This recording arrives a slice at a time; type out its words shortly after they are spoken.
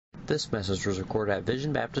This message was recorded at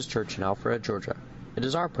Vision Baptist Church in Alpharetta, Georgia. It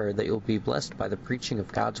is our prayer that you will be blessed by the preaching of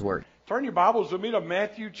God's Word. Turn your Bibles with me to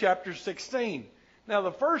Matthew chapter 16. Now,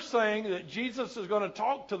 the first thing that Jesus is going to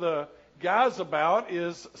talk to the guys about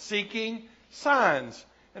is seeking signs.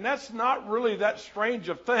 And that's not really that strange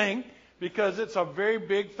a thing because it's a very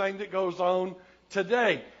big thing that goes on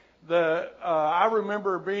today. I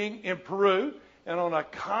remember being in Peru, and on a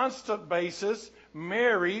constant basis,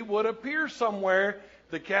 Mary would appear somewhere.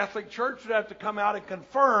 The Catholic Church would have to come out and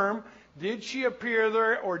confirm, did she appear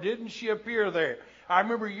there or didn't she appear there? I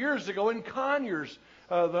remember years ago in Conyers,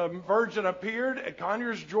 the Virgin appeared at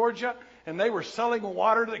Conyers, Georgia, and they were selling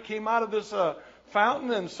water that came out of this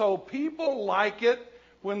fountain. And so people like it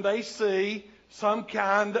when they see some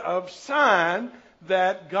kind of sign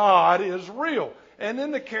that God is real. And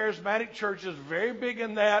then the charismatic church is very big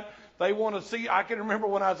in that. They want to see, I can remember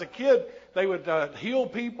when I was a kid, they would heal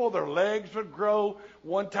people, their legs would grow.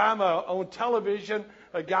 One time on television,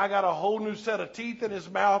 a guy got a whole new set of teeth in his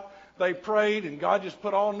mouth. They prayed, and God just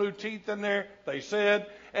put all new teeth in there, they said.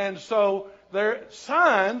 And so their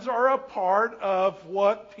signs are a part of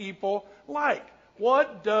what people like.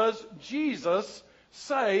 What does Jesus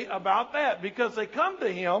say about that? Because they come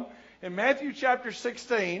to him in Matthew chapter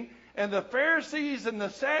 16, and the Pharisees and the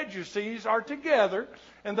Sadducees are together,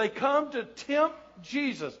 and they come to tempt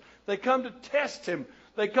Jesus. They come to test him.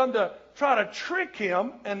 They come to try to trick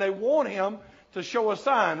him, and they want him to show a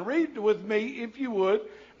sign. Read with me, if you would,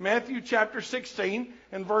 Matthew chapter 16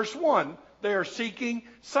 and verse 1. They are seeking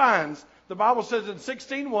signs. The Bible says in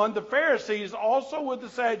 16:1, the Pharisees also with the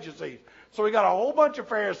Sadducees. So we got a whole bunch of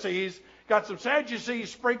Pharisees, got some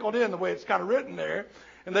Sadducees sprinkled in the way it's kind of written there.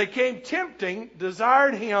 And they came tempting,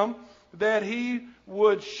 desired him that he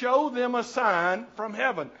would show them a sign from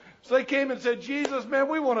heaven. So they came and said, Jesus, man,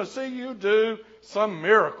 we want to see you do some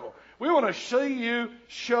miracle. We want to see you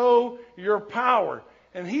show your power.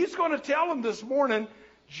 And he's going to tell them this morning,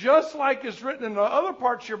 just like it's written in the other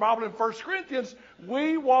parts of your Bible in 1 Corinthians,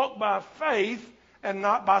 we walk by faith and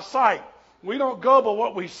not by sight. We don't go by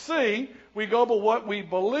what we see. We go by what we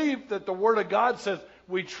believe that the Word of God says.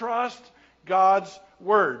 We trust God's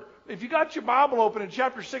Word. If you got your Bible open in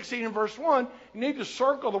chapter 16 and verse 1, you need to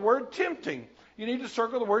circle the word tempting. You need to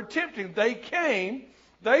circle the word tempting. They came.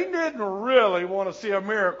 They didn't really want to see a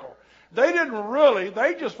miracle. They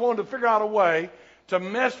just wanted to figure out a way to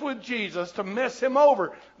mess with Jesus, to mess him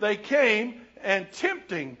over. They came and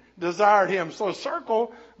tempting desired him. So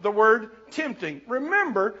circle the word tempting.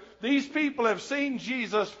 Remember, these people have seen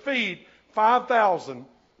Jesus feed 5,000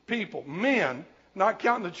 people, men, not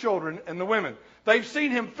counting the children and the women. They've seen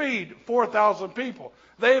him feed 4,000 people.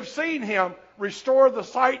 They have seen him restore the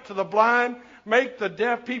sight to the blind, make the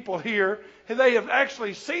deaf people hear. And they have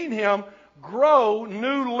actually seen him grow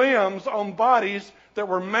new limbs on bodies that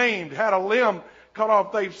were maimed, had a limb cut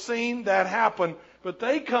off. They've seen that happen. But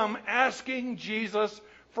they come asking Jesus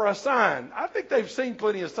for a sign. I think they've seen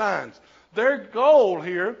plenty of signs. Their goal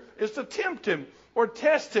here is to tempt him or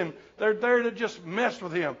test him. They're there to just mess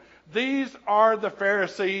with him. These are the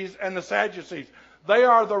Pharisees and the Sadducees. They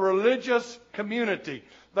are the religious community.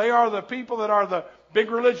 They are the people that are the big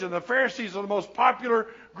religion. The Pharisees are the most popular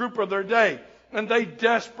group of their day. And they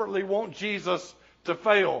desperately want Jesus to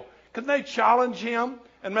fail. Can they challenge him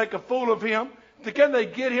and make a fool of him? Can they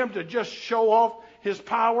get him to just show off his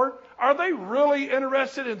power? Are they really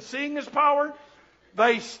interested in seeing his power?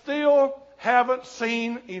 They still haven't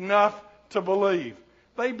seen enough to believe.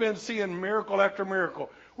 They've been seeing miracle after miracle.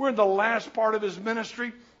 We're in the last part of his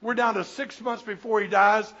ministry. We're down to 6 months before he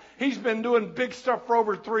dies. He's been doing big stuff for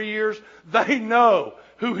over 3 years. They know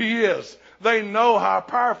who he is. They know how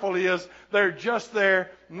powerful he is. They're just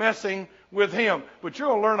there messing with him. But you're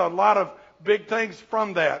going to learn a lot of big things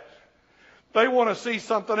from that. They want to see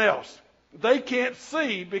something else. They can't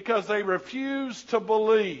see because they refuse to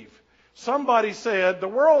believe. Somebody said, the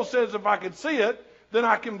world says if I can see it, then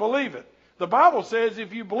I can believe it. The Bible says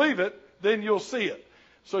if you believe it, then you'll see it.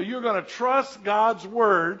 So you're going to trust God's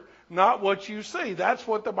Word, not what you see. That's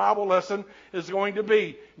what the Bible lesson is going to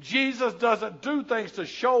be. Jesus doesn't do things to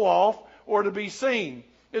show off or to be seen.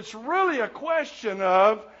 It's really a question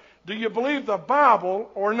of, do you believe the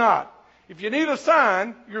Bible or not? If you need a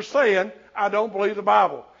sign, you're saying, I don't believe the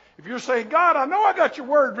Bible. If you're saying, God, I know I got your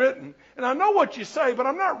Word written, and I know what you say, but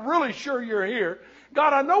I'm not really sure you're here.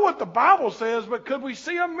 God, I know what the Bible says, but could we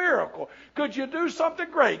see a miracle? Could you do something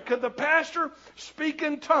great? Could the pastor speak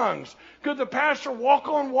in tongues? Could the pastor walk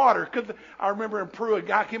on water? I remember in Peru, a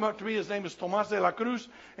guy came up to me. His name is Tomas de la Cruz.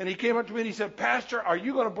 And he came up to me and he said, Pastor, are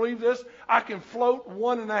you going to believe this? I can float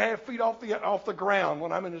 1.5 feet off the ground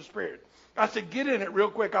when I'm in the Spirit. I said, get in it real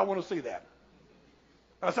quick. I want to see that.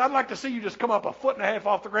 I said, I'd like to see you just come up 1.5 feet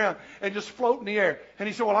off the ground and just float in the air. And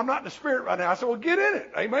he said, well, I'm not in the Spirit right now. I said, well, get in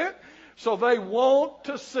it. Amen? So they want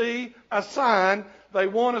to see a sign. They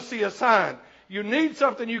want to see a sign. You need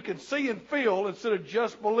something you can see and feel instead of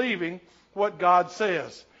just believing what God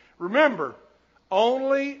says. Remember,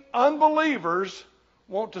 only unbelievers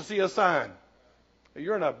want to see a sign.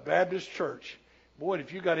 You're in a Baptist church. Boy,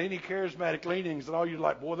 if you got any charismatic leanings and all, you're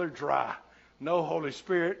like, boy, they're dry. No Holy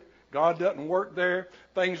Spirit. God doesn't work there.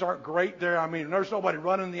 Things aren't great there. I mean, there's nobody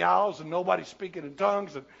running the aisles and nobody speaking in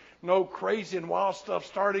tongues and no crazy and wild stuff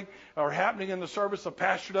starting or happening in the service. The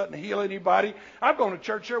pastor doesn't heal anybody. I've gone to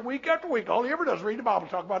church there week after week. All he ever does is read the Bible,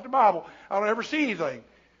 talk about the Bible. I don't ever see anything.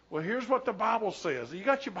 Well, here's what the Bible says. You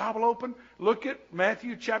got your Bible open? Look at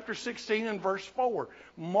Matthew chapter 16 and verse 4.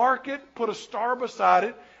 Mark it, put a star beside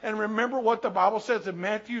it, and remember what the Bible says in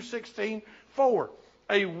Matthew 16:4.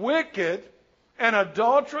 A wicked and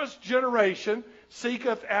adulterous generation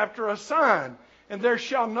seeketh after a sign, and there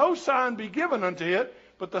shall no sign be given unto it,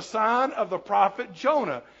 but the sign of the prophet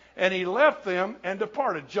Jonah. And he left them and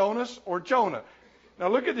departed. Jonas or Jonah. Now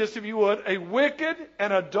look at this if you would. A wicked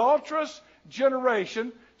and adulterous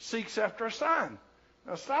generation seeks after a sign.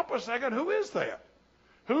 Now stop a second. Who is that?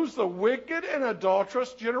 Who's the wicked and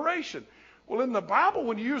adulterous generation? Well, in the Bible,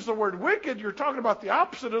 when you use the word wicked, you're talking about the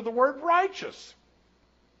opposite of the word righteous.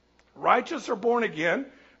 Righteous are born again.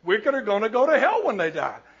 Wicked are going to go to hell when they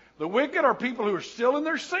die. The wicked are people who are still in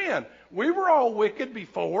their sin. We were all wicked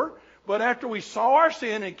before, but after we saw our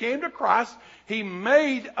sin and came to Christ, He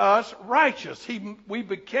made us righteous. We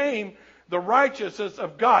became the righteousness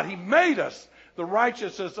of God. He made us the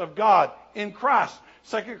righteousness of God in Christ.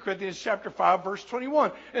 2 Corinthians chapter 5, verse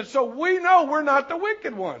 21. And so we know we're not the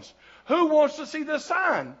wicked ones. Who wants to see the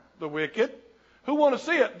sign? The wicked. Who want to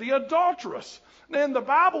see it? The adulterous. Now, in the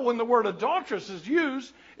Bible, when the word adulterous is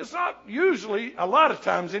used, it's not usually, a lot of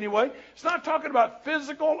times anyway, it's not talking about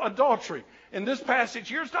physical adultery. In this passage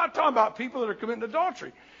here, it's not talking about people that are committing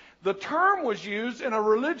adultery. The term was used in a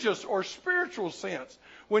religious or spiritual sense.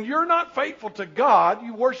 When you're not faithful to God,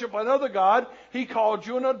 you worship another God, He called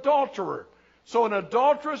you an adulterer. So an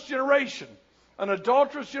adulterous generation. An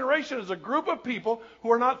adulterous generation is a group of people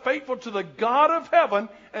who are not faithful to the God of heaven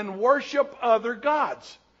and worship other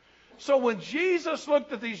gods. So when Jesus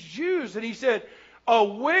looked at these Jews and He said, a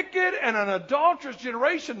wicked and an adulterous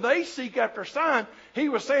generation, they seek after sign, He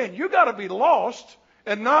was saying, you got to be lost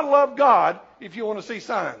and not love God if you want to see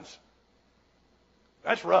signs.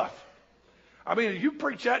 That's rough. I mean, if you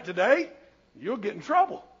preach that today, you'll get in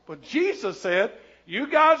trouble. But Jesus said, you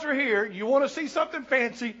guys are here, you want to see something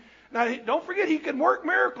fancy. Now, don't forget, He can work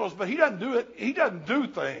miracles, but He doesn't do it. He doesn't do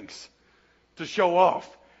things to show off.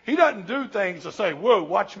 He doesn't do things to say, whoa,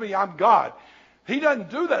 watch me, I'm God. He doesn't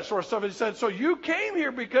do that sort of stuff. He said, so you came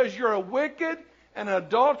here because you're a wicked and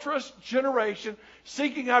adulterous generation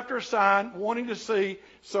seeking after a sign, wanting to see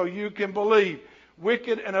so you can believe.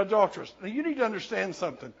 Wicked and adulterous. Now, you need to understand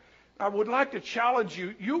something. I would like to challenge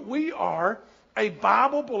you. We are a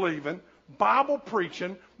Bible-believing,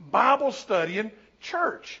 Bible-preaching, Bible-studying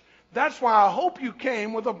church. That's why I hope you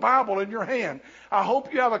came with a Bible in your hand. I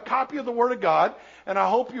hope you have a copy of the Word of God, and I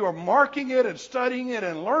hope you are marking it and studying it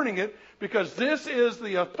and learning it, because this is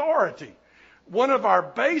the authority. One of our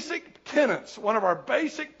basic tenets, one of our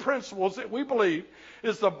basic principles that we believe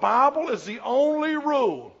is the Bible is the only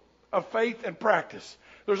rule of faith and practice.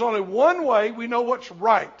 There's only one way we know what's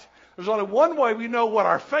right. There's only one way we know what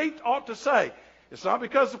our faith ought to say. It's not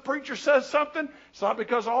because the preacher says something. It's not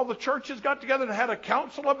because all the churches got together and had a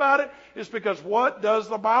council about it. It's because what does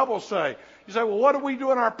the Bible say? You say, well, what do we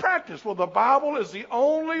do in our practice? Well, the Bible is the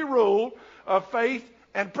only rule of faith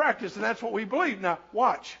and practice, and that's what we believe. Now,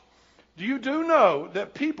 watch. Do you know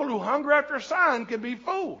that people who hunger after a sign can be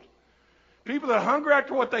fooled? People that hunger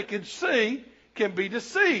after what they can see can be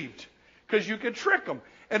deceived because you can trick them.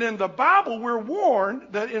 And in the Bible, we're warned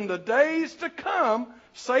that in the days to come,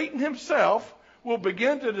 Satan himself will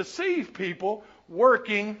begin to deceive people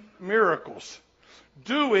working miracles,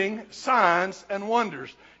 doing signs and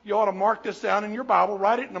wonders. You ought to mark this down in your Bible,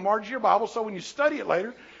 write it in the margin of your Bible, so when you study it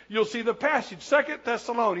later, you'll see the passage. 2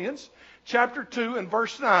 Thessalonians chapter 2 and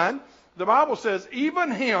verse 9, the Bible says, even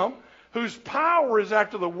him whose power is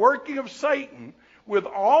after the working of Satan with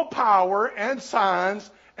all power and signs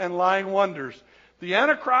and lying wonders. The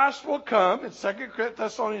Antichrist will come in 2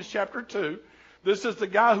 Thessalonians chapter 2. This is the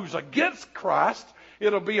guy who's against Christ.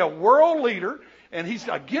 It'll be a world leader, and he's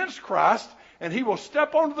against Christ, and he will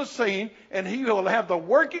step onto the scene, and he will have the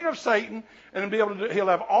working of Satan, and he'll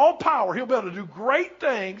have all power. He'll be able to do great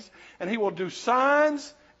things, and he will do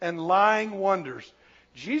signs and lying wonders.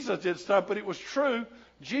 Jesus did stuff, but it was true.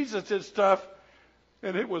 Jesus did stuff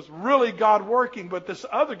And it was really God working, but this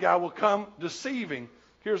other guy will come deceiving.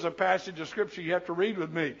 Here's a passage of Scripture you have to read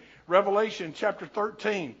with me. Revelation chapter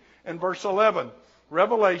 13 and verse 11.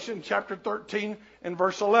 Revelation chapter 13 and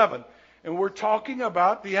verse 11. And we're talking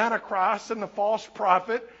about the Antichrist and the false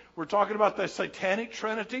prophet. We're talking about the satanic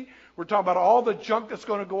trinity. We're talking about all the junk that's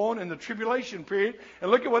going to go on in the tribulation period. And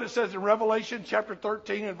look at what it says in Revelation chapter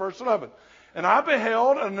 13 and verse 11. And I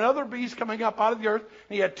beheld another beast coming up out of the earth.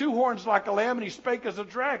 And he had two horns like a lamb, and he spake as a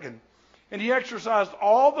dragon. And he exercised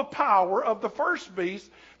all the power of the first beast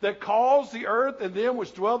that caused the earth and them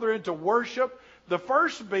which dwell therein to worship the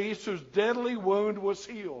first beast whose deadly wound was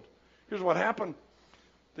healed. Here's what happened.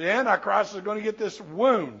 The Antichrist is going to get this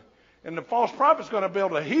wound. And the false prophet is going to be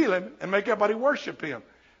able to heal him and make everybody worship him.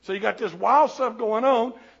 So you got this wild stuff going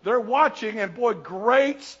on. They're watching, and boy,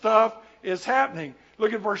 great stuff is happening.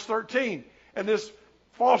 Look at verse 13. And this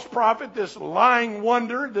false prophet, this lying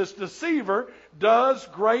wonder, this deceiver, does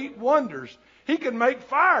great wonders. He can make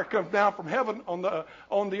fire come down from heaven on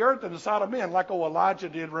the earth and the sight of men, like Elijah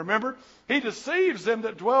did. Remember? He deceives them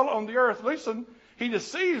that dwell on the earth. Listen, he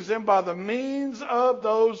deceives them by the means of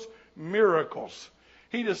those miracles.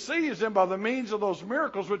 He deceives them by the means of those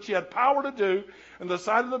miracles which he had power to do in the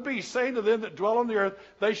sight of the beast, saying to them that dwell on the earth,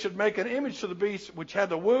 they should make an image to the beast which had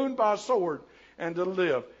the wound by a sword, and to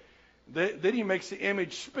live. Then he makes the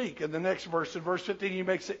image speak. In the next verse, in verse 15, he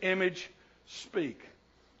makes the image speak.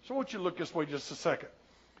 So I want you to look this way just a second.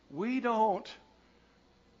 We don't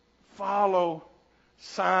follow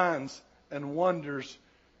signs and wonders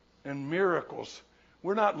and miracles.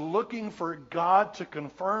 We're not looking for God to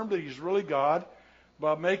confirm that he's really God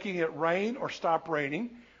by making it rain or stop raining.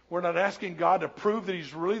 We're not asking God to prove that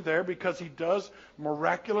he's really there because he does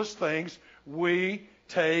miraculous things. We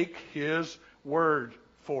take his word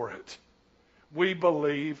for it. We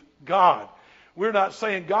believe God. We're not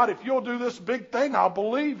saying, God, if you'll do this big thing, I'll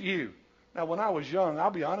believe you. Now, when I was young, I'll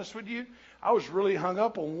be honest with you, I was really hung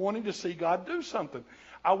up on wanting to see God do something.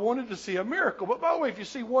 I wanted to see a miracle. But by the way, if you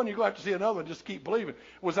see one, you're going to have to see another. Just keep believing.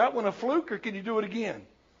 Was that one a fluke, or can you do it again?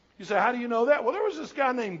 You say, how do you know that? Well, there was this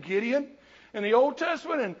guy named Gideon in the Old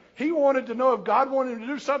Testament, and he wanted to know if God wanted him to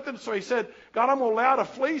do something. So he said, God, I'm going to lay out a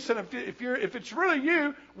fleece, and if it's really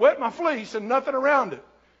you, wet my fleece and nothing around it.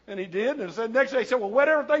 And he did. And the next day he said, well, wet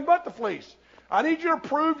everything but the fleece. I need you to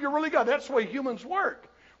prove you're really God. That's the way humans work.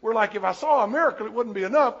 We're like, if I saw a miracle, it wouldn't be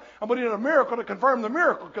enough. I'm going to need a miracle to confirm the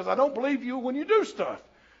miracle because I don't believe you when you do stuff.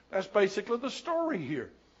 That's basically the story here.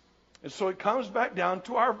 And so it comes back down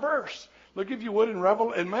to our verse. Look, if you would,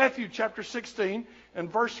 in Matthew chapter 16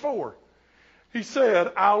 and verse 4. He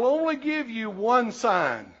said, I'll only give you one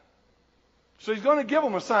sign. So he's going to give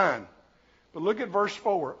them a sign. But look at verse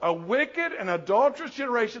 4. A wicked and adulterous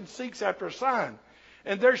generation seeks after a sign.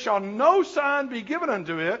 And there shall no sign be given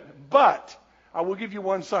unto it, but I will give you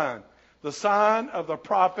one sign. The sign of the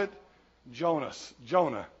prophet Jonah.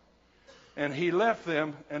 And he left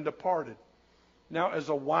them and departed. Now, as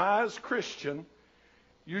a wise Christian,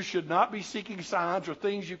 you should not be seeking signs or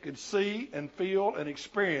things you can see and feel and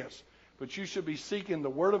experience. But you should be seeking the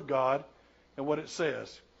Word of God and what it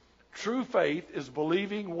says. True faith is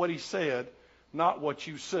believing what he said, not what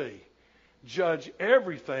you see. Judge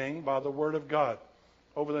everything by the Word of God.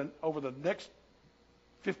 Over the next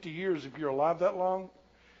 50 years, if you're alive that long,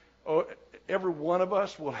 every one of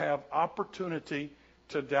us will have opportunity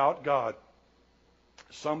to doubt God.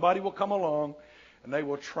 Somebody will come along and they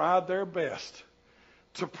will try their best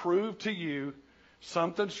to prove to you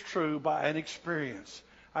something's true by an experience.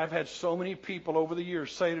 I've had so many people over the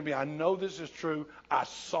years say to me, I know this is true, I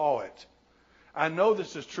saw it. I know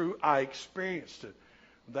this is true, I experienced it.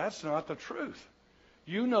 That's not the truth.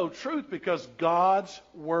 You know truth because God's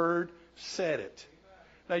Word said it.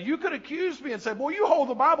 Now, you could accuse me and say, well, you hold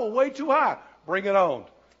the Bible way too high. Bring it on.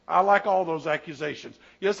 I like all those accusations.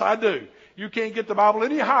 Yes, I do. You can't get the Bible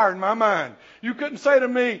any higher in my mind. You couldn't say to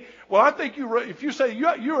me, well, I think if you say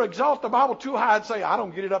you exalt the Bible too high, I'd say, I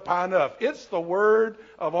don't get it up high enough. It's the Word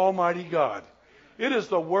of Almighty God. It is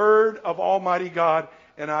the Word of Almighty God,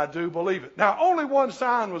 and I do believe it. Now, only one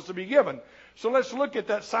sign was to be given. So let's look at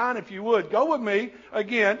that sign, if you would. Go with me,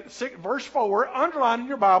 again, verse 4, underline in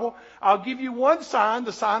your Bible, I'll give you one sign,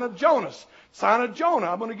 the sign of Jonas. Sign of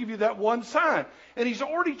Jonah, I'm going to give you that one sign. And he's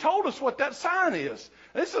already told us what that sign is.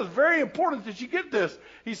 This is very important that you get this.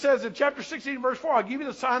 He says in chapter 16, verse 4, I'll give you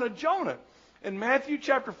the sign of Jonah. In Matthew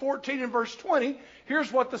chapter 14 and verse 20,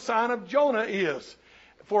 here's what the sign of Jonah is.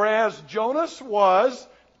 For as Jonas was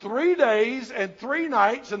 3 days and 3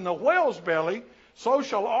 nights in the whale's belly, so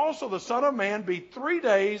shall also the Son of Man be 3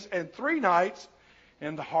 days and 3 nights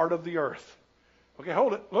in the heart of the earth. Okay,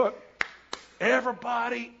 hold it. Look.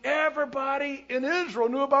 Everybody in Israel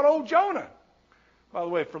knew about old Jonah. By the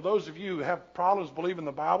way, for those of you who have problems believing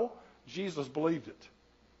the Bible, Jesus believed it.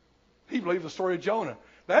 He believed the story of Jonah.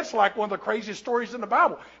 That's like one of the craziest stories in the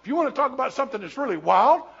Bible. If you want to talk about something that's really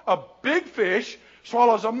wild, a big fish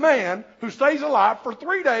swallows a man who stays alive for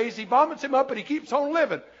 3 days. He vomits him up and he keeps on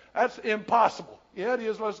living. That's impossible. Yeah, it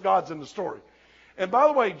is, unless God's in the story. And by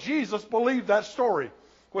the way, Jesus believed that story.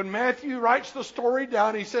 When Matthew writes the story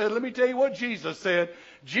down, he said, let me tell you what Jesus said.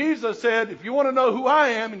 Jesus said, if you want to know who I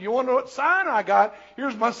am and you want to know what sign I got,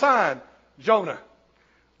 here's my sign, Jonah.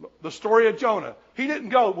 The story of Jonah. He didn't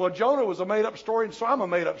go, well, Jonah was a made-up story, and so I'm a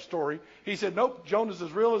made-up story. He said, nope, Jonah's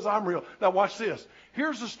as real as I'm real. Now watch this.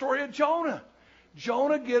 Here's the story of Jonah.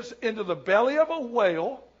 Jonah gets into the belly of a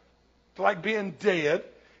whale, like being dead.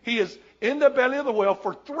 He is in the belly of the whale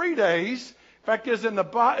for 3 days. In fact,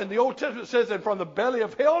 in the Old Testament it says that from the belly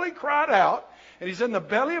of hell he cried out. And he's in the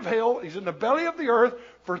belly of hell, he's in the belly of the earth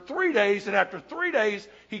for 3 days. And after 3 days,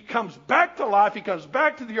 he comes back to life, he comes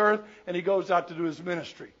back to the earth, and he goes out to do his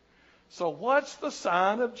ministry. So what's the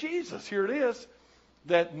sign of Jesus? Here it is.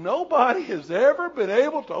 That nobody has ever been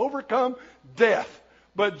able to overcome death.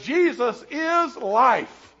 But Jesus is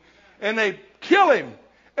life. And they kill him.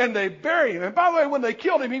 And they bury him. And by the way, when they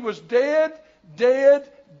killed him, he was dead,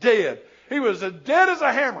 dead, dead. He was as dead as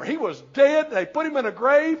a hammer. He was dead. They put him in a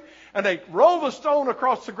grave. And they rolled the stone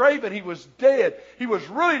across the grave. And he was dead. He was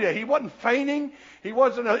really dead. He wasn't fainting. He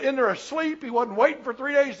wasn't in there asleep. He wasn't waiting for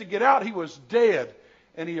 3 days to get out. He was dead.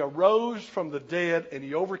 And he arose from the dead. And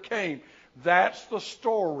he overcame. That's the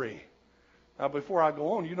story. Now, before I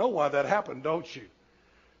go on, you know why that happened, don't you?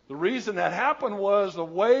 The reason that happened was the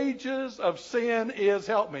wages of sin is,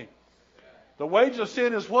 help me. The wages of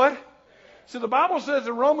sin is what? See, the Bible says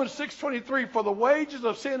in Romans 6:23, for the wages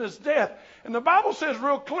of sin is death. And the Bible says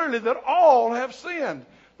real clearly that all have sinned.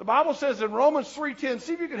 The Bible says in Romans 3:10,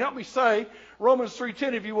 see if you can help me say Romans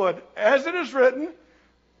 3:10 if you would. As it is written,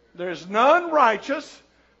 there's none righteous.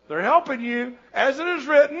 They're helping you. As it is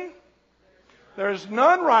written, there's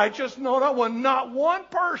none righteous. No, not one. Not one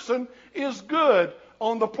person is good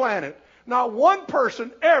on the planet. Not one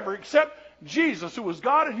person ever, except Jesus, who was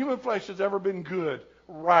God in human flesh, has ever been good.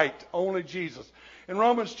 Right. Only Jesus. In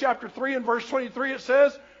Romans chapter 3 and verse 23 it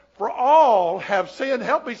says, for all have sinned.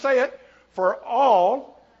 Help me say it. For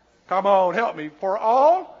all, come on, help me. For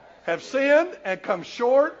all have sinned and come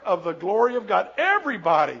short of the glory of God.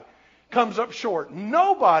 Everybody comes up short.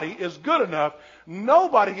 Nobody is good enough.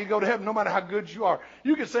 Nobody can go to heaven no matter how good you are.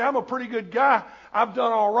 You can say, I'm a pretty good guy. I've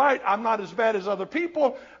done all right. I'm not as bad as other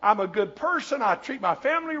people. I'm a good person. I treat my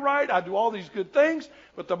family right. I do all these good things.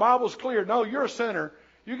 But the Bible's clear. No, you're a sinner.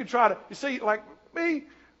 You can try to, you see, like me,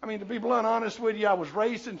 I mean, to be blunt honest with you, I was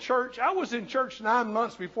raised in church. I was in church 9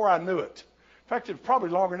 months before I knew it. In fact, it's probably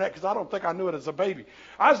longer than that because I don't think I knew it as a baby.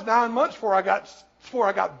 I was 9 months before I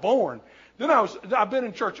got born. Then I've been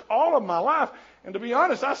in church all of my life. And to be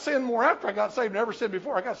honest, I sinned more after I got saved. Never sinned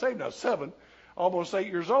before. I got saved when I was 7, almost 8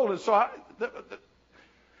 years old. And so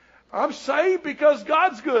I'm saved because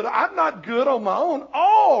God's good. I'm not good on my own.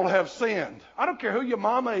 All have sinned. I don't care who your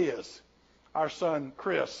mama is. Our son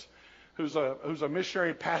Chris, who's a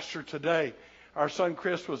missionary pastor today. Our son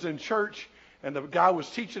Chris was in church, and the guy was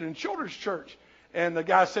teaching in children's church. And the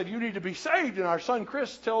guy said, you need to be saved. And our son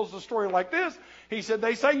Chris tells the story like this. He said,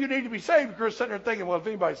 they say you need to be saved. Chris sitting there thinking, well, if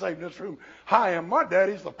anybody's saved in this room, I am. My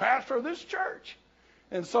daddy's the pastor of this church.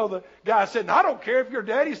 And so the guy said, I don't care if your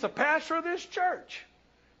daddy's the pastor of this church.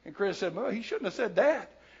 And Chris said, well, he shouldn't have said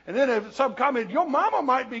that. And then if some commented, your mama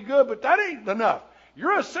might be good, but that ain't enough.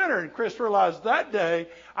 You're a sinner. And Chris realized that day,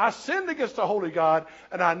 I sinned against the holy God,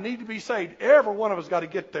 and I need to be saved. Every one of us got to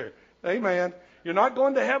get there. Amen. You're not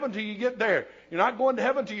going to heaven till you get there. You're not going to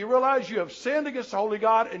heaven till you realize you have sinned against the holy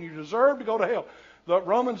God and you deserve to go to hell. The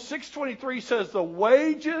Romans 6:23 says the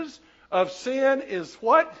wages of sin is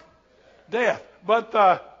what? Death. But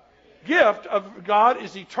the gift of God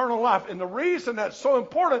is eternal life. And the reason that's so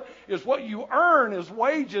important is what you earn is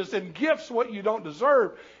wages, and gifts what you don't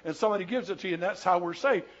deserve. And somebody gives it to you, and that's how we're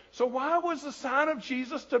saved. So why was the sign of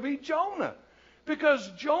Jesus to be Jonah? Because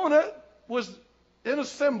Jonah was, in a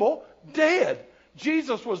symbol, dead.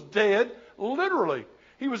 Jesus was dead, literally.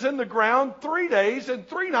 He was in the ground 3 days and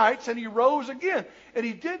 3 nights, and he rose again. And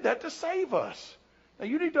he did that to save us. Now,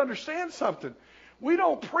 you need to understand something. We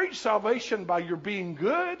don't preach salvation by your being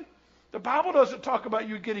good. The Bible doesn't talk about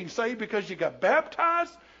you getting saved because you got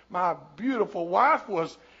baptized. My beautiful wife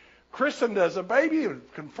was christened as a baby and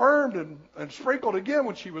confirmed and sprinkled again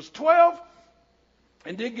when she was 12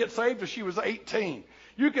 and didn't get saved until she was 18.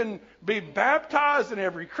 You can be baptized in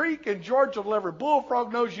every creek in Georgia till every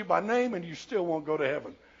bullfrog knows you by name, and you still won't go to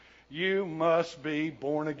heaven. You must be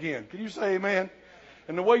born again. Can you say amen?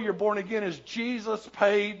 And the way you're born again is Jesus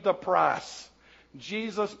paid the price.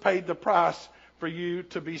 Jesus paid the price for you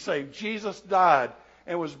to be saved. Jesus died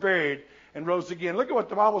and was buried and rose again. Look at what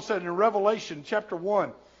the Bible said in Revelation chapter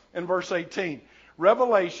 1 and verse 18.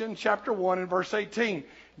 Revelation chapter 1 and verse 18.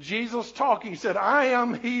 Jesus talking said, I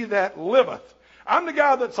am he that liveth. I'm the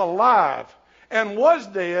guy that's alive and was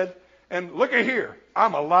dead. And look at here.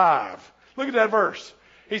 I'm alive. Look at that verse.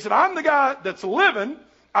 He said, I'm the guy that's living.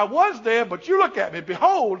 I was dead, but you look at me.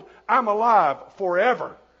 Behold, I'm alive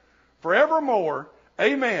forever. Forevermore.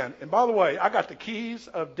 Amen. And by the way, I got the keys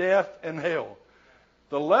of death and hell.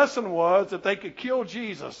 The lesson was that they could kill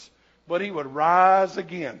Jesus, but he would rise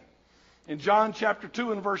again. In John chapter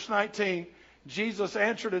 2 and verse 19, Jesus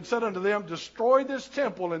answered and said unto them, destroy this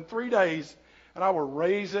temple in 3 days, and I will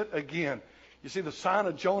raise it again. You see, the sign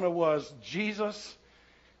of Jonah was Jesus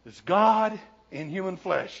is God in human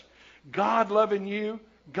flesh. God loving you,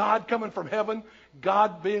 God coming from heaven,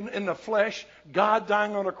 God being in the flesh, God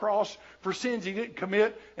dying on the cross for sins he didn't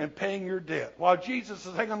commit and paying your debt. While Jesus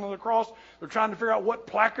is hanging on the cross, they're trying to figure out what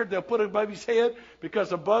placard they'll put above his head,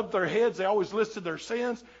 because above their heads they always listed their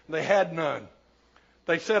sins, and they had none.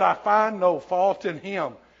 They said, I find no fault in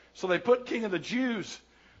him. So they put King of the Jews.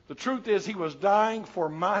 The truth is he was dying for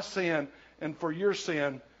my sin and for your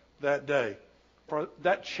sin that day. For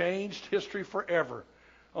that changed history forever.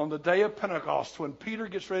 On the day of Pentecost, when Peter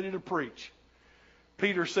gets ready to preach,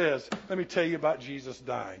 Peter says, let me tell you about Jesus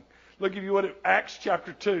dying. Look at you what Acts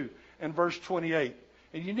chapter 2 and verse 28.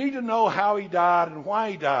 And you need to know how he died and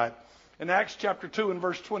why he died. In Acts chapter 2 and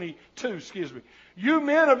verse 22, you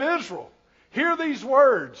men of Israel, hear these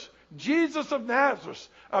words. Jesus of Nazareth,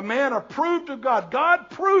 a man approved of God. God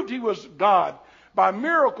proved he was God by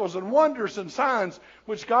miracles and wonders and signs,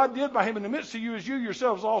 which God did by him in the midst of you, as you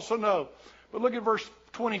yourselves also know. But look at verse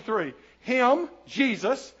 23. Him,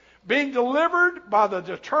 Jesus, being delivered by the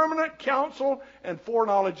determinate counsel and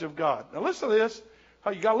foreknowledge of God. Now listen to this.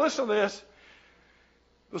 You got to listen to this.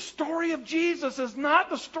 The story of Jesus is not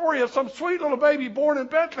the story of some sweet little baby born in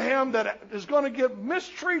Bethlehem that is going to get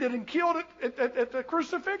mistreated and killed at the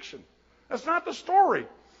crucifixion. That's not the story.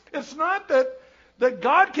 It's not that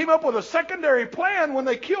God came up with a secondary plan when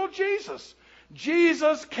they killed Jesus.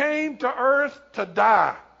 Jesus came to earth to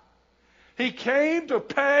die. He came to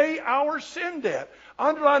pay our sin debt.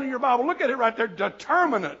 Underline in your Bible, look at it right there,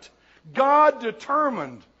 determinate. God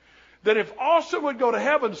determined that if Austin would go to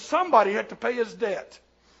heaven, somebody had to pay his debt.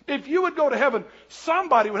 If you would go to heaven,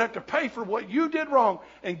 somebody would have to pay for what you did wrong.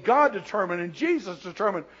 And God determined, and Jesus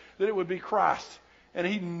determined, that it would be Christ. And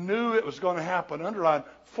he knew it was going to happen. Underline,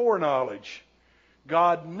 foreknowledge.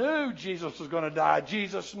 God knew Jesus was going to die.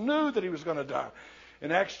 Jesus knew that he was going to die. In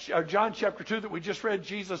John chapter 2 that we just read,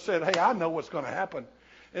 Jesus said, hey, I know what's going to happen.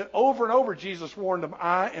 And over, Jesus warned them,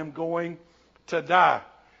 I am going to die.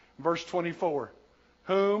 Verse 24,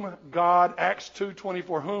 Acts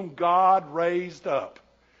 2:24, whom God raised up.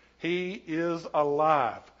 He is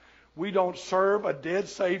alive. We don't serve a dead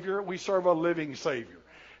Savior. We serve a living Savior.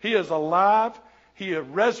 He is alive. He is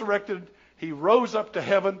resurrected. He rose up to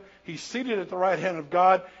heaven. He's seated at the right hand of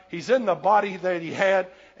God. He's in the body that he had,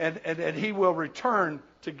 and he will return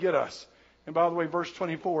to get us. And by the way, verse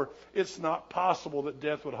 24, it's not possible that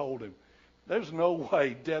death would hold him. There's no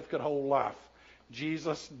way death could hold life.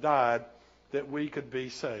 Jesus died that we could be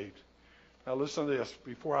saved. Now listen to this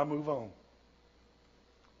before I move on.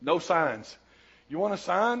 No signs. You want a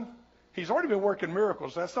sign? He's already been working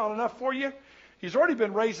miracles. That's not enough for you? He's already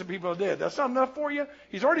been raising people dead. That's not enough for you?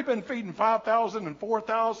 He's already been feeding 5,000 and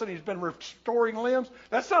 4,000. He's been restoring limbs.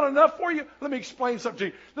 That's not enough for you? Let me explain something to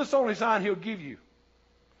you. This is the only sign he'll give you.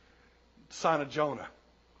 The sign of Jonah.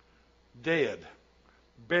 Dead,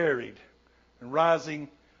 buried, and rising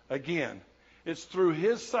again. It's through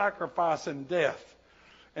his sacrifice and death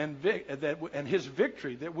and his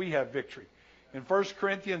victory that we have victory. In 1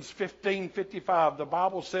 Corinthians 15:55, the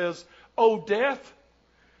Bible says, O death,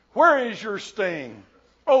 where is your sting?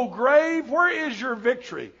 O grave, where is your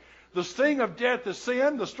victory? The sting of death is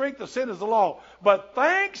sin. The strength of sin is the law. But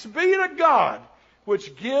thanks be to God,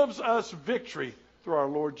 which gives us victory through our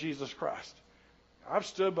Lord Jesus Christ. I've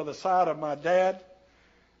stood by the side of my dad's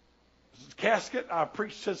casket. I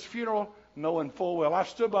preached his funeral knowing full well. I've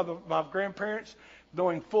stood by my grandparents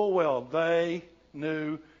knowing full well they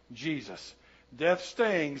knew Jesus. Death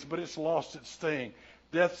stings, but it's lost its sting.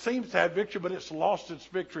 Death seems to have victory, but it's lost its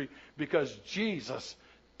victory because Jesus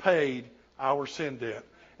paid our sin debt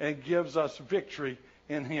and gives us victory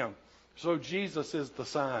in him. So Jesus is the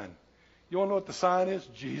sign. You want to know what the sign is?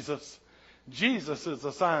 Jesus. Jesus is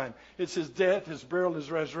the sign. It's his death, his burial, his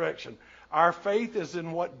resurrection. Our faith is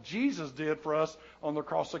in what Jesus did for us on the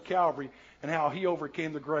cross of Calvary and how he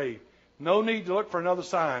overcame the grave. No need to look for another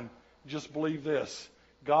sign. Just believe this.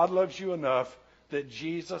 God loves you enough that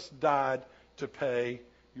Jesus died to pay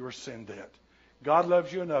your sin debt. God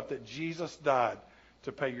loves you enough that Jesus died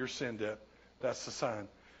to pay your sin debt. That's the sign.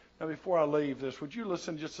 Now, before I leave this, would you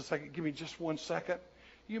listen just a second? Give me just 1 second.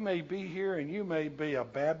 You may be here and you may be a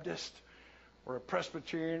Baptist or a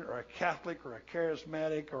Presbyterian or a Catholic or a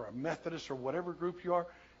Charismatic or a Methodist or whatever group you are.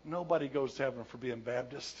 Nobody goes to heaven for being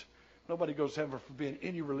Baptist. Nobody goes to heaven for being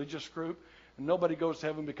any religious group. And nobody goes to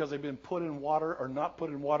heaven because they've been put in water or not put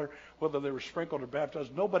in water, whether they were sprinkled or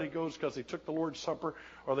baptized. Nobody goes because they took the Lord's Supper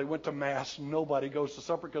or they went to Mass. Nobody goes to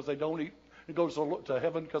supper because they don't eat. It goes to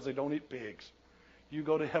heaven because they don't eat pigs. You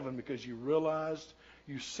go to heaven because you realized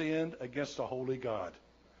you sinned against a holy God.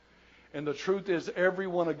 And the truth is, every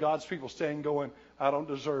one of God's people standing going, I don't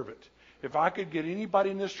deserve it. If I could get anybody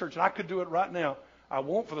in this church, and I could do it right now, I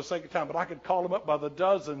won't for the sake of time, but I could call them up by the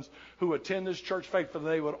dozens who attend this church faithfully.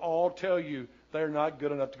 They would all tell you they're not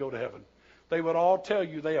good enough to go to heaven. They would all tell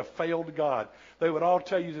you they have failed God. They would all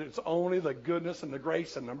tell you that it's only the goodness and the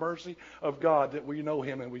grace and the mercy of God that we know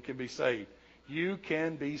him and we can be saved. You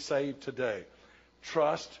can be saved today.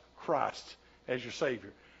 Trust Christ as your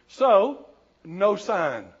Savior. So, no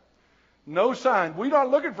sign. No sign. We're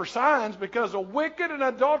not looking for signs because a wicked and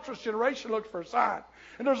adulterous generation looks for a sign.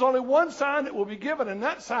 And there's only one sign that will be given, and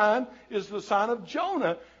that sign is the sign of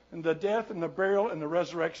Jonah and the death and the burial and the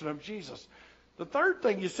resurrection of Jesus. The third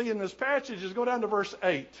thing you see in this passage is go down to verse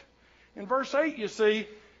 8. In verse 8 you see,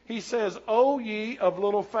 he says, O ye of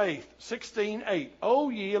little faith. 16:8. O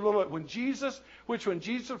ye of little, when Jesus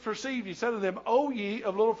perceived, he said to them, O ye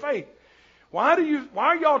of little faith. Why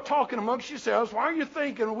are y'all talking amongst yourselves? Why are you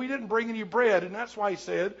thinking we didn't bring any bread? And that's why he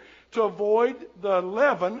said, to avoid the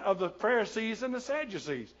leaven of the Pharisees and the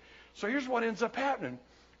Sadducees. So here's what ends up happening.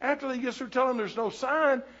 After they get through telling them there's no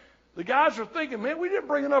sign, the guys are thinking, man, we didn't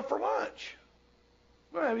bring enough for lunch.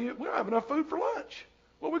 We don't have enough food for lunch.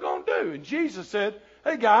 What are we going to do? And Jesus said,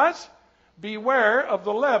 hey guys, beware of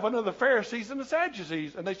the leaven of the Pharisees and the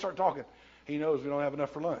Sadducees. And they start talking. He knows we don't have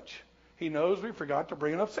enough for lunch. He knows we forgot to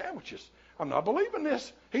bring enough sandwiches. I'm not believing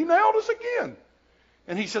this. He nailed us again.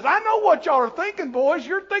 And he says, I know what y'all are thinking, boys.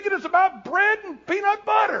 You're thinking it's about bread and peanut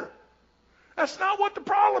butter. That's not what the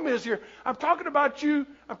problem is here. I'm talking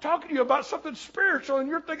to you about something spiritual, and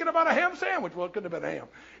you're thinking about a ham sandwich. Well, it couldn't have been a ham.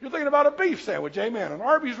 You're thinking about a beef sandwich, amen. An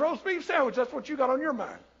Arby's roast beef sandwich. That's what you got on your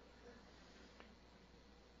mind.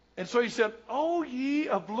 And so he said, O ye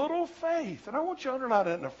of little faith. And I want you to underline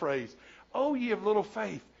that in a phrase. O ye of little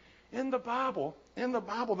faith. In the Bible,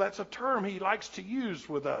 that's a term he likes to use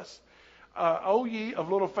with us. O ye of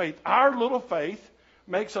little faith. Our little faith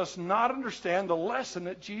makes us not understand the lesson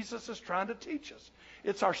that Jesus is trying to teach us.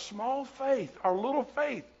 It's our small faith, our little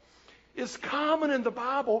faith. It's common in the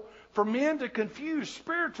Bible for men to confuse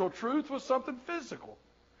spiritual truth with something physical.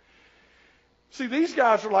 See, these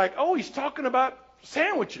guys are like, oh, he's talking about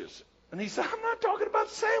sandwiches. And he said, I'm not talking about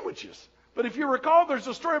sandwiches. But if you recall, there's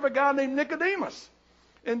a story of a guy named Nicodemus.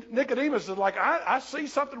 And Nicodemus is like, I see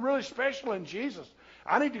something really special in Jesus.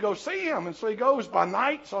 I need to go see him. And so he goes by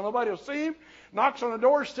night so nobody will see him, knocks on the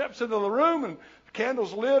door, steps into the room, and the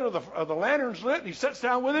candle's lit or the lantern's lit, and he sits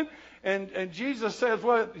down with him. And Jesus says,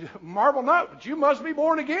 well, marvel not, but you must be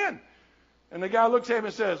born again. And the guy looks at him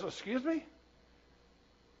and says, excuse me?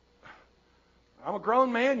 I'm a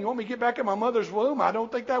grown man. You want me to get back in my mother's womb? I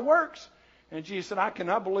don't think that works. And Jesus said, I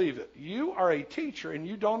cannot believe it. You are a teacher and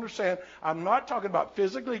you don't understand. I'm not talking about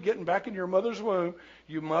physically getting back in your mother's womb.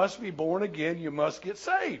 You must be born again. You must get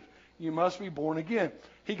saved. You must be born again.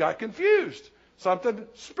 He got confused. Something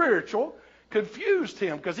spiritual confused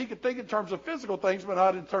him because he could think in terms of physical things but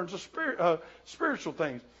not in terms of spiritual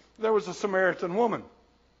things. There was a Samaritan woman.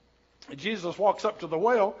 Jesus walks up to the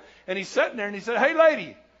well and he's sitting there and he said, hey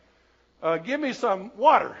lady, give me some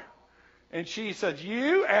water. And she said,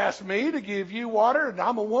 you asked me to give you water, and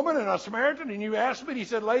I'm a woman and a Samaritan, and you asked me. And he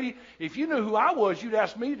said, lady, if you knew who I was, you'd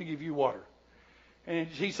ask me to give you water. And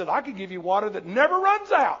he said, I could give you water that never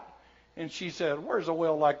runs out. And she said, where's a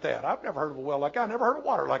well like that? I've never heard of a well like that. I've never heard of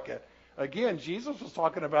water like that. Again, Jesus was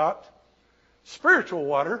talking about spiritual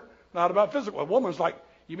water, not about physical. A woman's like,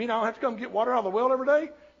 you mean I don't have to come get water out of the well every day?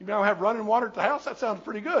 You mean I don't have running water at the house? That sounds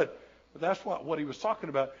pretty good. But that's what he was talking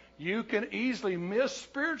about. You can easily miss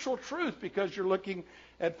spiritual truth because you're looking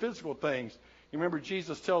at physical things. You remember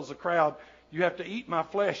Jesus tells the crowd, you have to eat my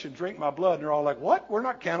flesh and drink my blood. And they're all like, what? We're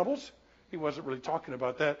not cannibals. He wasn't really talking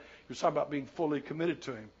about that. He was talking about being fully committed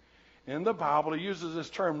to him. In the Bible, he uses this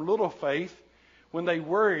term little faith when they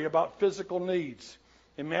worry about physical needs.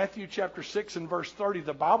 In Matthew chapter 6 and verse 30,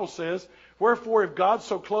 the Bible says, "Wherefore, if God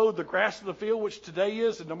so clothe the grass of the field, which today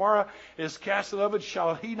is and tomorrow is cast in the oven,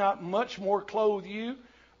 shall he not much more clothe you?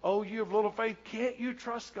 O you of little faith." Can't you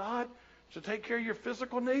trust God to take care of your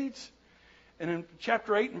physical needs? And in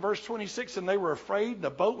chapter 8 and verse 26, "And they were afraid, and the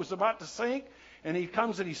boat was about to sink. And he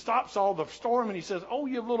comes and he stops all the storm, and he says, "Oh,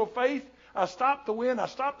 you have little faith. I stopped the wind. I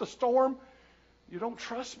stopped the storm. You don't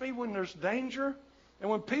trust me when there's danger?" And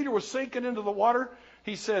when Peter was sinking into the water,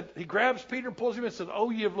 he said, he grabs Peter and pulls him in and said, "Oh,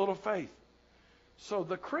 you have little faith." So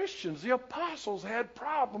the Christians, the apostles, had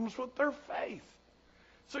problems with their faith.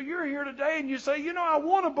 So you're here today and you say, I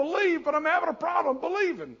want to believe, but I'm having a problem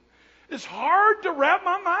believing. It's hard to wrap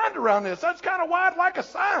my mind around this. That's kind of why I'd like a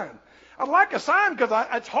sign. I'd like a sign because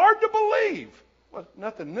it's hard to believe. Well,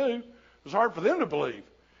 nothing new. It was hard for them to believe.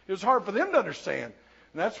 It was hard for them to understand.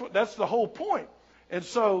 And that's the whole point. And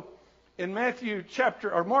so in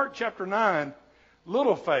Mark chapter 9,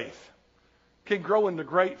 little faith can grow into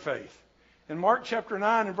great faith. In Mark chapter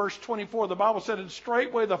 9 and verse 24, the Bible said, "And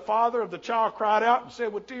straightway the father of the child cried out and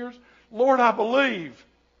said with tears, Lord, I believe.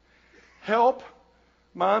 Help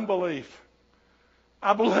my unbelief."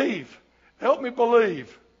 I believe. Help me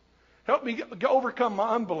believe. Help me overcome my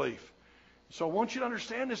unbelief. So I want you to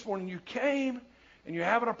understand this morning, you came and you're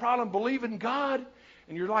having a problem believing God,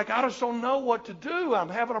 and you're like, "I just don't know what to do. I'm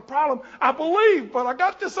having a problem. I believe, but I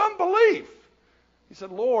got this unbelief." He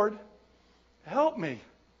said, "Lord, help me.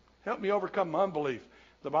 Help me overcome my unbelief."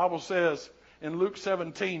 The Bible says in Luke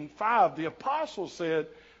 17:5, the apostles said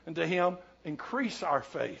unto him, "Increase our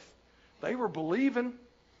faith." They were believing.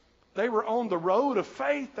 They were on the road of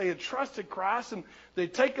faith. They had trusted Christ, and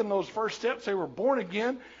they'd taken those first steps. They were born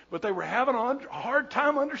again, but they were having a hard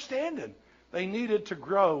time understanding. They needed to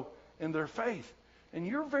grow in their faith. And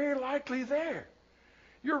you're very likely there.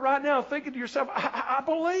 You're right now thinking to yourself, I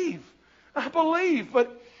believe. I believe,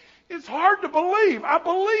 but it's hard to believe. I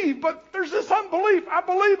believe, but there's this unbelief. I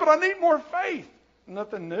believe, but I need more faith.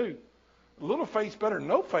 Nothing new. A little faith's better than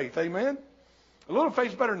no faith, amen? A little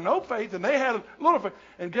faith's better than no faith, and they had a little faith.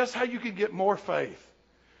 And guess how you can get more faith?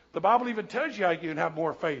 The Bible even tells you how you can have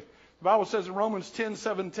more faith. The Bible says in Romans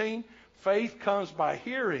 10:17, faith comes by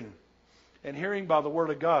hearing, and hearing by the Word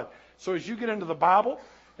of God. So as you get into the Bible,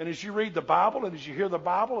 and as you read the Bible, and as you hear the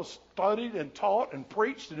Bible studied and taught and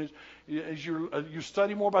preached, and as you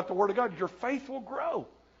study more about the Word of God, your faith will grow.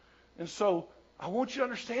 And so I want you to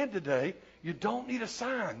understand today, you don't need a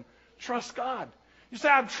sign. Trust God. You say,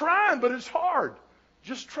 "I'm trying, but it's hard."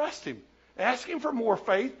 Just trust Him. Ask Him for more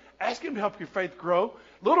faith. Ask Him to help your faith grow.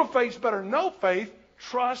 Little faith's better than no faith.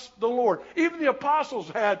 Trust the Lord. Even the apostles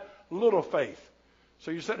had little faith. So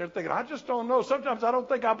you're sitting there thinking, "I just don't know. Sometimes I don't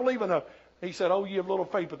think I believe enough." He said, "Oh, you have little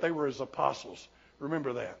faith," but they were His apostles.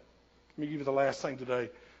 Remember that. Let me give you the last thing today.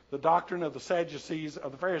 The doctrine of the Sadducees,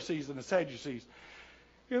 of the Pharisees and the Sadducees.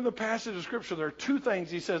 In the passage of Scripture, there are two things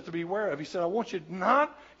he says to beware of. He said,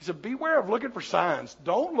 he said, beware of looking for signs.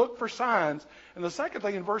 Don't look for signs. And the second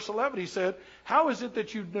thing in verse 11, he said, "How is it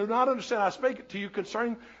that you do not understand? I spake it to you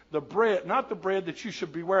concerning the bread, not the bread, that you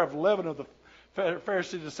should beware of leaven of the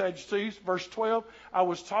Pharisees and Sadducees." Verse 12, I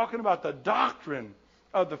was talking about the doctrine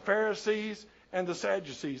of the Pharisees and the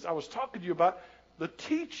Sadducees. I was talking to you about the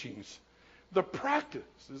teachings, the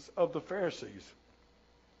practices of the Pharisees.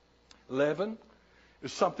 Leaven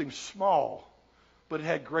is something small, but it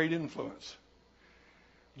had great influence.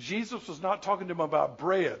 Jesus was not talking to them about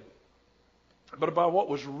bread, but about what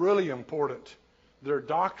was really important, their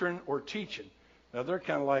doctrine or teaching. Now, they're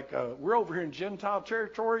kind of like, we're over here in Gentile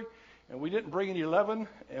territory, and we didn't bring any leaven,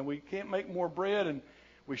 and we can't make more bread, and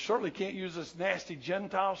we certainly can't use this nasty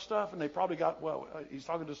Gentile stuff. And they probably he's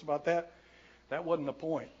talking to us about that. That wasn't the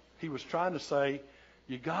point. He was trying to say,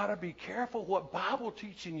 you got to be careful what Bible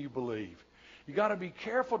teaching you believe. You got to be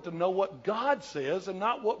careful to know what God says and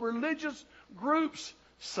not what religious groups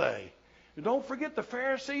say. And don't forget, the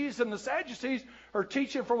Pharisees and the Sadducees are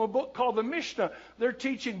teaching from a book called the Mishnah. They're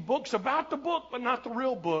teaching books about the book, but not the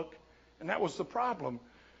real book. And that was the problem.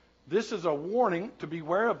 This is a warning to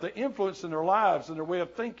beware of the influence in their lives and their way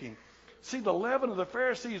of thinking. See, the leaven of the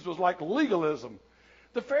Pharisees was like legalism.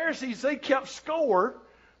 The Pharisees, they kept score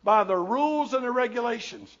by their rules and their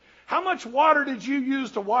regulations. How much water did you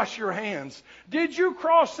use to wash your hands? Did you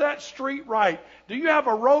cross that street right? Do you have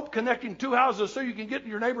a rope connecting two houses so you can get to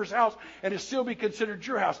your neighbor's house and it still be considered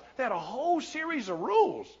your house? They had a whole series of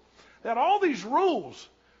rules. They had all these rules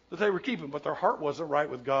that they were keeping, but their heart wasn't right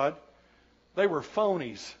with God. They were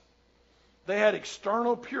phonies. They had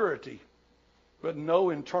external purity, but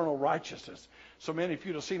no internal righteousness. So, man, if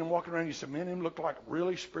you'd have seen them walking around, you said, man, them look like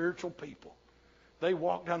really spiritual people. They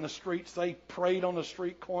walked down the streets. They prayed on the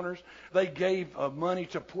street corners. They gave money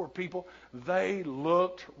to poor people. They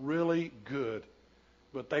looked really good.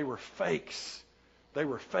 But they were fakes. They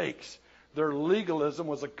were fakes. Their legalism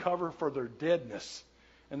was a cover for their deadness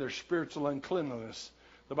and their spiritual uncleanliness.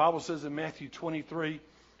 The Bible says in Matthew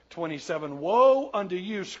 23:27, "Woe unto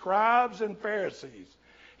you, scribes and Pharisees,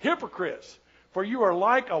 hypocrites, for you are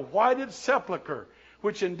like a whited sepulchre,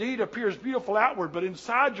 which indeed appears beautiful outward, but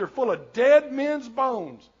inside you're full of dead men's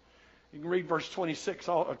bones." You can read verse 26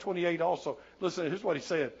 or 28 also. Listen, here's what he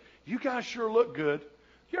said. You guys sure look good.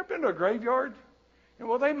 You ever been to a graveyard?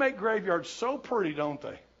 Well, they make graveyards so pretty, don't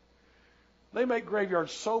they? They make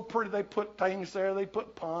graveyards so pretty. They put things there. They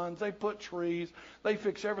put ponds. They put trees. They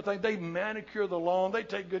fix everything. They manicure the lawn. They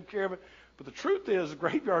take good care of it. But the truth is,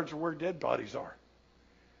 graveyards are where dead bodies are.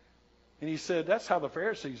 And he said that's how the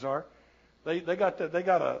Pharisees are. They got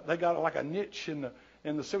like a niche in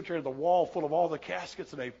the cemetery, the wall full of all the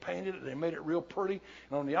caskets, and they painted it. They made it real pretty.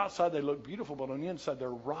 And on the outside they look beautiful, but on the inside they're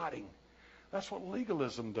rotting. That's what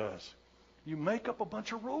legalism does. You make up a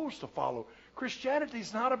bunch of rules to follow. Christianity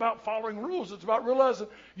is not about following rules. It's about realizing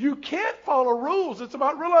you can't follow rules. It's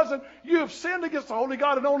about realizing you have sinned against the holy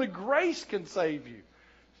God and only grace can save you.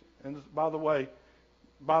 And by the way,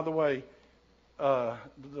 the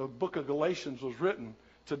book of Galatians was written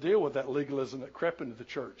to deal with that legalism that crept into the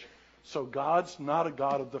church. So God's not a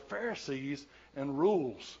God of the Pharisees and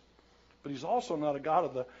rules. But he's also not a God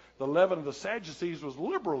of the leaven of the Sadducees was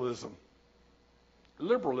liberalism.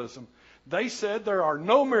 Liberalism. They said there are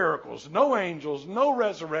no miracles, no angels, no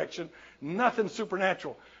resurrection, nothing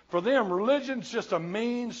supernatural. For them, religion's just a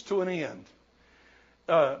means to an end.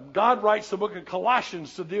 God writes the book of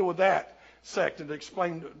Colossians to deal with that sect and to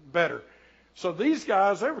explain better. So these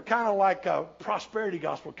guys, they were kind of like prosperity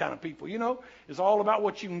gospel kind of people. You know, it's all about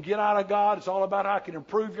what you can get out of God. It's all about how I can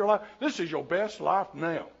improve your life. This is your best life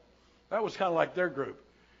now. That was kind of like their group.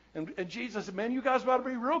 And Jesus said, man, you guys better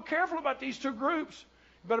be real careful about these two groups.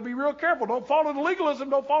 You better be real careful. Don't fall into legalism.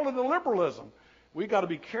 Don't fall into liberalism. We got to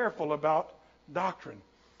be careful about doctrine.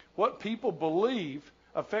 What people believe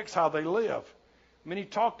affects how they live. I mean, he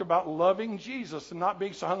talked about loving Jesus and not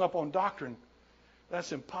being so hung up on doctrine.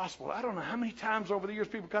 That's impossible. I don't know how many times over the years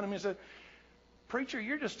people come to me and said, preacher,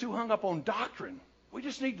 you're just too hung up on doctrine. We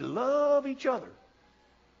just need to love each other.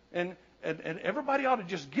 And everybody ought to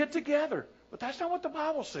just get together. But that's not what the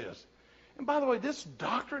Bible says. And by the way, this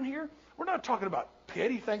doctrine here, we're not talking about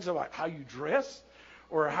petty things about how you dress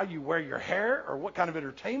or how you wear your hair or what kind of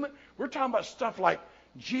entertainment. We're talking about stuff like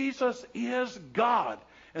Jesus is God.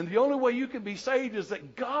 And the only way you can be saved is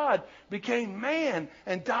that God became man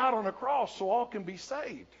and died on a cross so all can be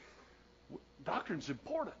saved. Doctrine's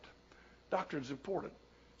important. Doctrine's important.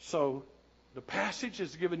 So the passage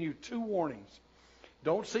has given you two warnings.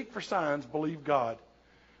 Don't seek for signs, believe God.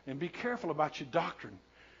 And be careful about your doctrine.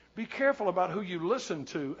 Be careful about who you listen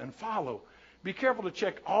to and follow. Be careful to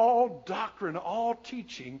check all doctrine, all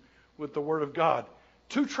teaching with the Word of God.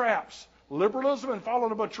 Two traps. Liberalism and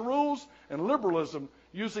following a bunch of rules, and liberalism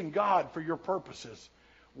using God for your purposes.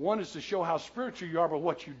 One is to show how spiritual you are by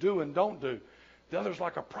what you do and don't do. The other is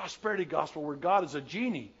like a prosperity gospel where God is a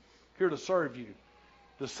genie here to serve you.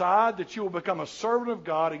 Decide that you will become a servant of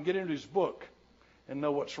God and get into His book and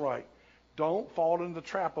know what's right. Don't fall into the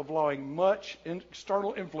trap of allowing much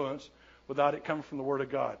external influence without it coming from the Word of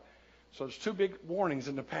God. So there's two big warnings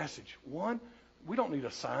in the passage. One, we don't need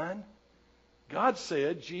a sign. God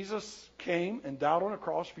said Jesus came and died on a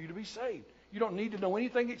cross for you to be saved. You don't need to know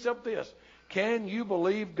anything except this. Can you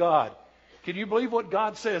believe God? Can you believe what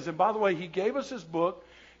God says? And by the way, He gave us His book.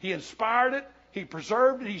 He inspired it. He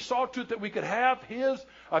preserved it. He saw to it that we could have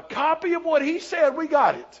a copy of what He said. We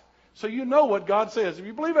got it. So you know what God says. If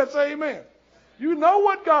you believe that, say amen. You know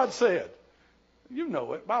what God said. You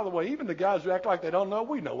know it. By the way, even the guys who act like they don't know,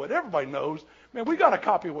 we know it. Everybody knows. Man, we got a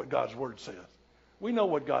copy of what God's Word says. We know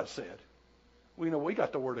what God said. We know we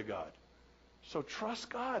got the Word of God. So trust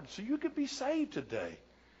God so you can be saved today.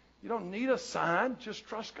 You don't need a sign. Just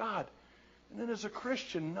trust God. And then as a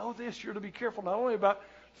Christian, know this. You're to be careful not only about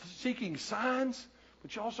seeking signs,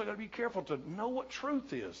 but you also got to be careful to know what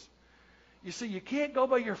truth is. You see, you can't go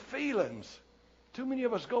by your feelings. Too many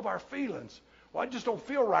of us go by our feelings. Well, I just don't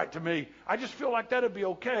feel right to me. I just feel like that'd be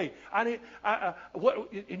okay. And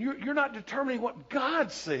you're not determining what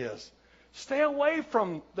God says. Stay away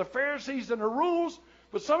from the Pharisees and the rules.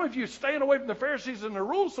 But some of you staying away from the Pharisees and the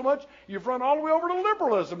rules so much, you've run all the way over to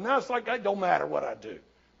liberalism. Now it's like, it don't matter what I do.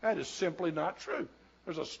 That is simply not true.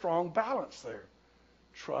 There's a strong balance there.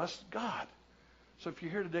 Trust God. So if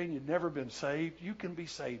you're here today and you've never been saved, you can be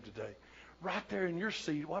saved today. Right there in your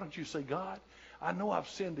seat, why don't you say, God, I know I've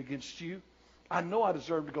sinned against you. I know I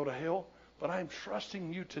deserve to go to hell, but I'm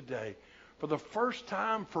trusting you today. For the first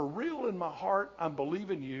time, for real in my heart, I'm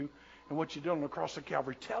believing you and what you did on the cross of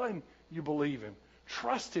Calvary. Tell him you believe him.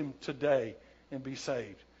 Trust him today and be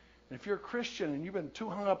saved. And if you're a Christian and you've been too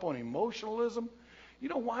hung up on emotionalism, you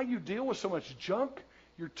know why you deal with so much junk?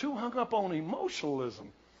 You're too hung up on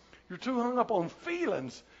emotionalism. You're too hung up on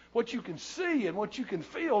feelings, what you can see and what you can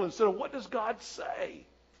feel, instead of what does God say.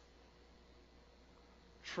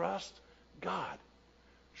 Trust God.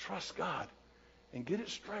 Trust God. And get it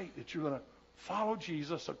straight that you're going to follow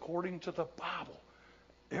Jesus according to the Bible.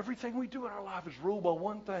 Everything we do in our life is ruled by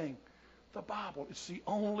one thing, the Bible. It's the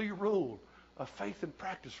only rule of faith and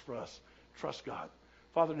practice for us. Trust God.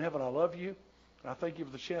 Father in heaven, I love you. And I thank you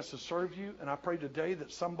for the chance to serve you. And I pray today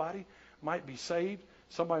that somebody might be saved.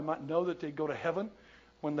 Somebody might know that they go to heaven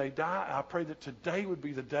when they die. I pray that today would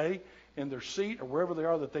be the day in their seat or wherever they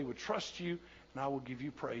are that they would trust you. And I will give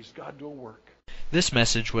you praise. God, do a work. This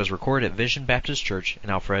message was recorded at Vision Baptist Church in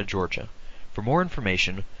Alpharetta, Georgia. For more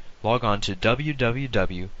information, log on to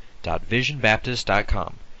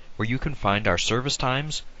www.visionbaptist.com, where you can find our service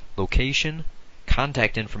times, location,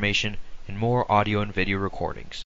 contact information, and more audio and video recordings.